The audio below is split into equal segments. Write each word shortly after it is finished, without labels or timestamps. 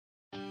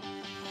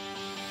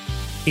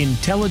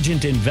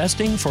Intelligent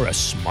investing for a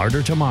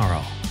smarter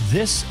tomorrow.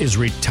 This is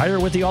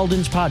Retire with the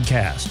Aldens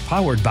podcast,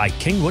 powered by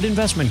Kingwood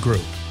Investment Group.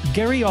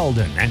 Gary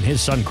Alden and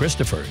his son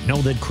Christopher know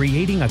that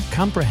creating a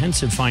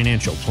comprehensive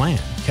financial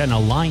plan can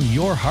align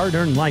your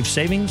hard-earned life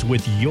savings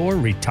with your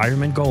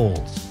retirement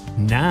goals.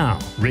 Now,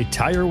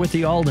 Retire with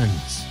the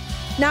Aldens.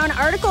 Now, an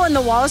article in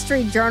the Wall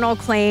Street Journal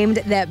claimed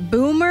that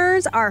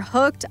boomers are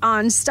hooked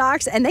on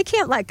stocks and they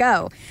can't let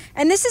go.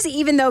 And this is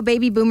even though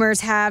baby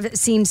boomers have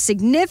seen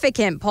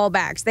significant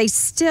pullbacks. They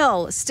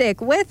still stick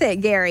with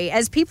it, Gary.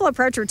 As people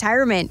approach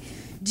retirement,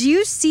 do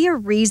you see a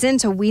reason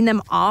to wean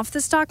them off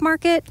the stock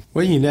market?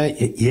 Well,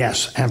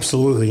 yes,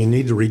 absolutely. You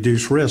need to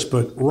reduce risk.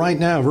 But right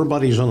now,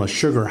 everybody's on a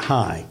sugar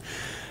high.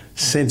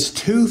 Since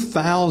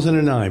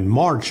 2009,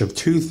 March of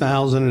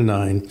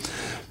 2009,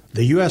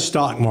 the U.S.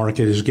 stock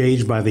market, as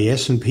gauged by the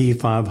S&P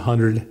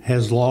 500,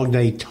 has logged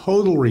a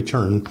total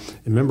return.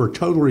 Remember,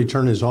 total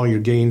return is all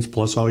your gains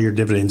plus all your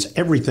dividends,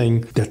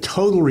 everything. The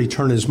total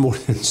return is more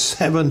than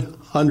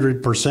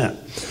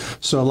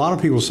 700%. So a lot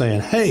of people saying,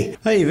 hey,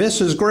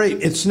 this is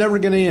great. It's never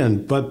going to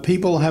end. But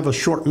people have a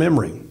short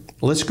memory.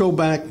 Let's go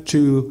back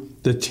to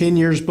the 10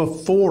 years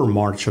before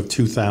March of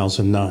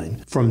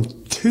 2009. From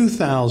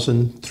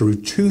 2000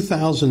 through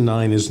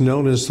 2009 is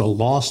known as the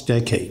lost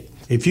decade.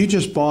 If you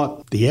just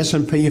bought the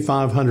S&P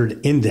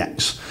 500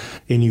 index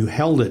and you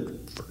held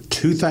it for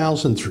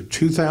 2000 through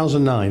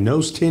 2009,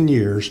 those 10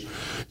 years,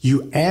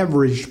 you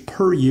averaged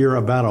per year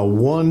about a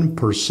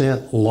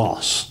 1%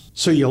 loss.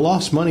 So you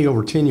lost money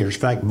over 10 years.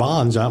 In fact,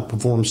 bonds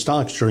outperformed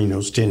stocks during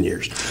those 10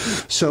 years.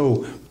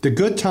 So the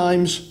good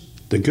times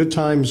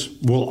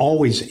will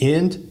always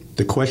end.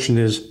 The question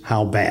is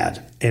how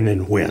bad and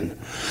then when.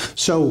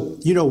 So,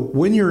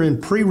 when you're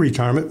in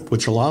pre-retirement,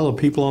 which a lot of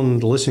the people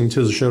listening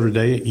to the show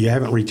today, you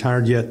haven't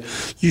retired yet,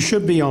 you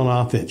should be on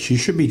offense. You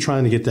should be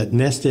trying to get that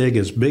nest egg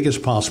as big as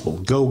possible.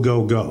 Go,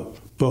 go, go.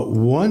 But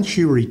once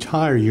you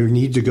retire, you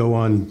need to go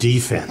on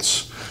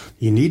defense.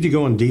 You need to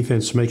go on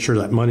defense to make sure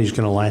that money's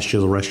going to last you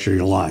the rest of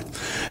your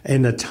life.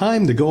 And the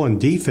time to go on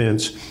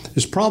defense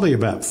is probably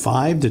about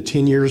 5 to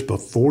 10 years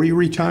before you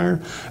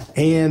retire,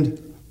 and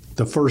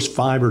the first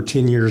 5 or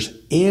 10 years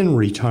in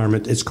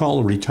retirement. It's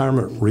called a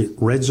retirement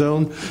red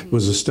zone. It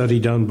was a study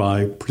done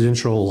by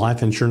Prudential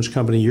Life Insurance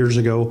Company years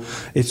ago.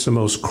 It's the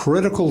most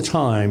critical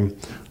time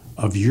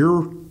of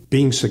your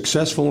being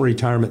successful in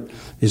retirement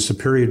is the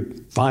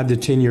period 5 to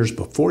 10 years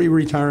before you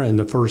retire and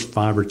the first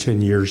 5 or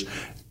 10 years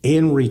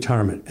in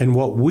retirement. And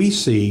what we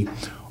see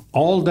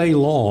all day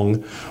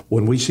long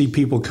when we see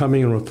people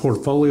coming in with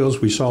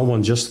portfolios, we saw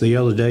one just the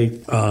other day,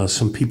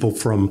 some people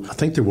from, I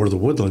think they were the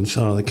Woodlands,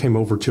 that came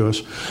over to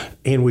us,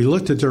 and we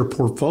looked at their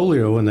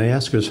portfolio and they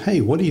asked us,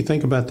 hey, what do you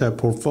think about that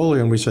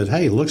portfolio? And we said,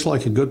 hey, it looks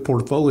like a good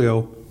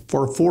portfolio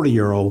for a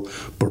 40-year-old,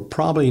 but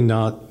probably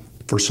not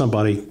for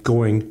somebody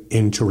going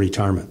into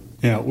retirement.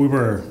 Yeah, we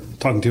were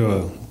talking to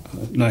a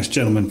nice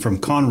gentleman from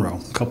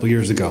Conroe a couple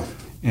years ago,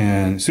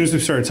 and as soon as we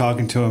started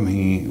talking to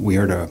him, we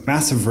heard a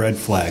massive red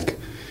flag.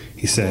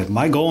 He said,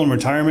 my goal in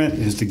retirement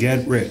is to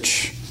get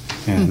rich,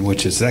 and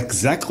which is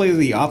exactly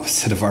the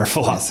opposite of our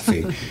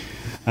philosophy.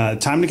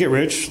 Time to get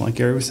rich, like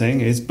Gary was saying,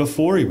 is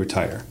before you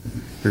retire.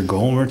 Your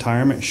goal in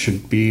retirement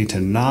should be to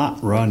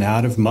not run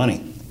out of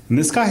money. And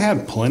this guy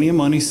had plenty of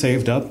money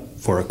saved up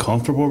for a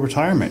comfortable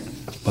retirement,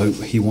 but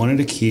he wanted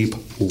to keep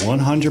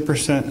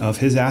 100% of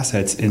his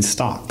assets in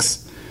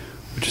stocks,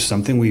 which is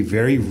something we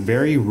very,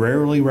 very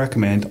rarely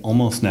recommend,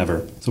 almost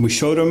never. So we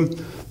showed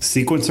him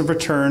sequence of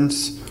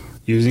returns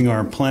using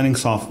our planning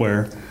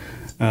software.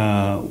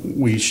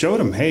 We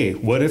showed him, hey,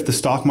 what if the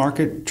stock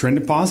market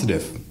trended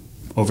positive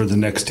over the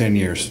next 10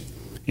 years?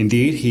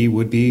 Indeed, he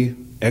would be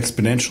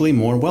exponentially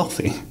more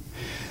wealthy.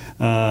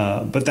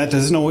 But that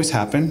doesn't always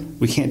happen.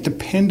 We can't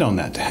depend on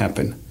that to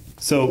happen.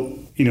 So,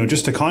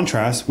 just to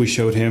contrast, we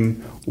showed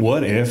him,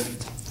 what if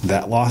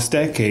that lost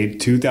decade,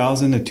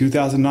 2000 to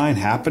 2009,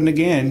 happened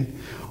again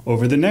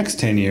over the next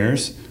 10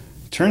 years?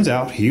 Turns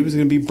out he was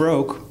going to be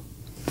broke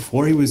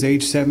before he was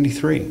age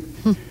 73.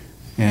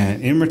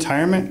 And in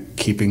retirement,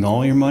 keeping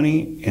all your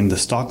money in the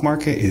stock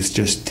market is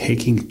just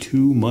taking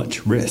too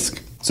much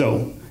risk.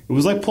 So it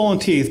was like pulling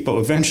teeth, but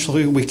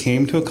eventually we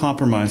came to a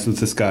compromise with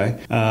this guy.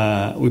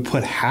 We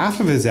put half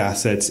of his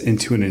assets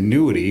into an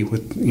annuity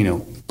with,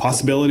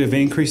 possibility of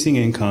increasing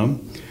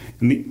income.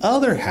 And the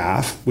other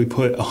half, we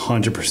put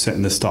 100%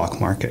 in the stock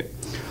market.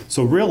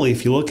 So really,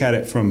 if you look at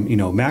it from,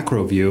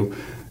 macro view,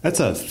 that's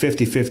a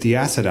 50-50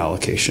 asset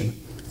allocation.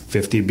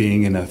 50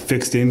 being in a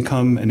fixed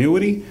income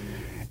annuity,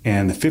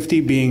 and the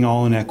 50 being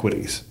all in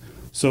equities.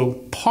 So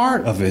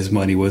part of his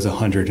money was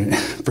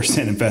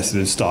 100% invested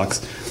in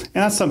stocks.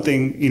 And that's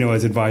something,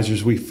 as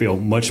advisors, we feel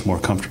much more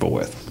comfortable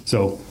with.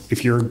 So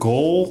if your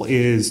goal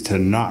is to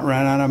not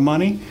run out of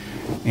money,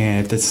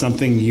 and if that's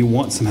something you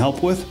want some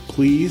help with,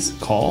 please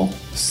call,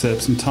 set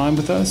up some time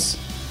with us.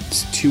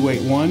 It's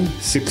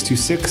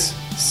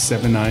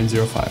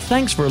 281-626-7905.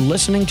 Thanks for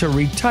listening to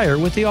Retire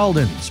with the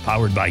Aldens,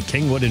 powered by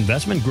Kingwood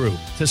Investment Group.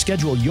 To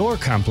schedule your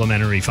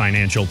complimentary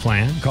financial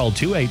plan, call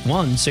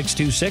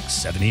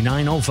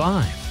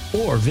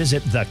 281-626-7905 or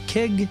visit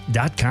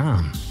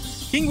thekig.com.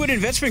 Kingwood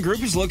Investment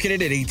Group is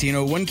located at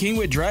 1801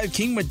 Kingwood Drive,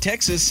 Kingwood,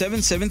 Texas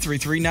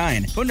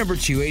 77339. Phone number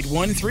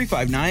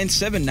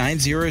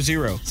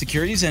 281-359-7900.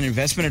 Securities and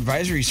investment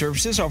advisory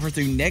services offered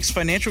through Next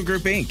Financial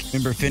Group, Inc.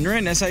 Member FINRA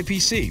and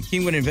SIPC.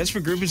 Kingwood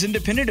Investment Group is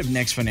independent of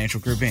Next Financial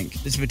Group, Inc.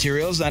 This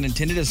material is not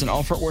intended as an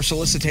offer or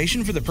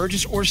solicitation for the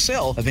purchase or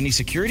sale of any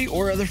security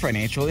or other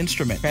financial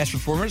instrument. Past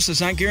performance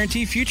does not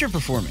guarantee future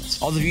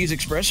performance. All the views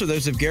expressed are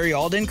those of Gary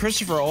Alden,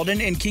 Christopher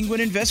Alden, and Kingwood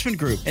Investment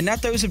Group, and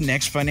not those of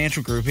Next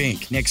Financial Group,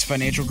 Inc. Next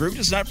Financial Group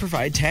does not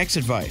provide tax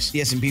advice.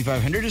 The S&P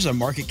 500 is a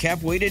market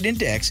cap weighted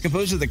index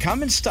composed of the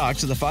common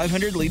stocks of the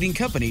 500 leading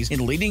companies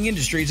in leading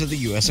industries of the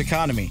U.S.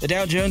 economy. The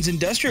Dow Jones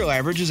Industrial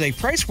Average is a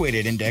price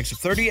weighted index of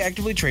 30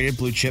 actively traded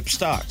blue chip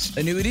stocks.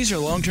 Annuities are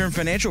long-term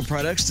financial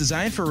products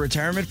designed for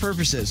retirement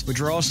purposes.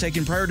 Withdrawals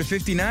taken prior to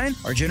 59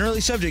 are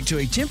generally subject to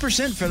a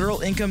 10% federal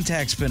income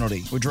tax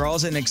penalty.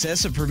 Withdrawals in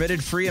excess of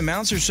permitted free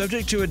amounts are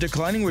subject to a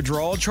declining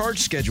withdrawal charge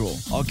schedule.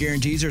 All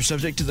guarantees are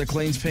subject to the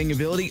claims paying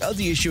ability of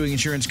the issuing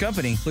insurance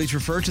company. Please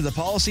refer to the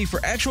policy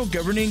for actual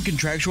governing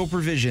contractual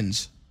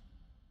provisions.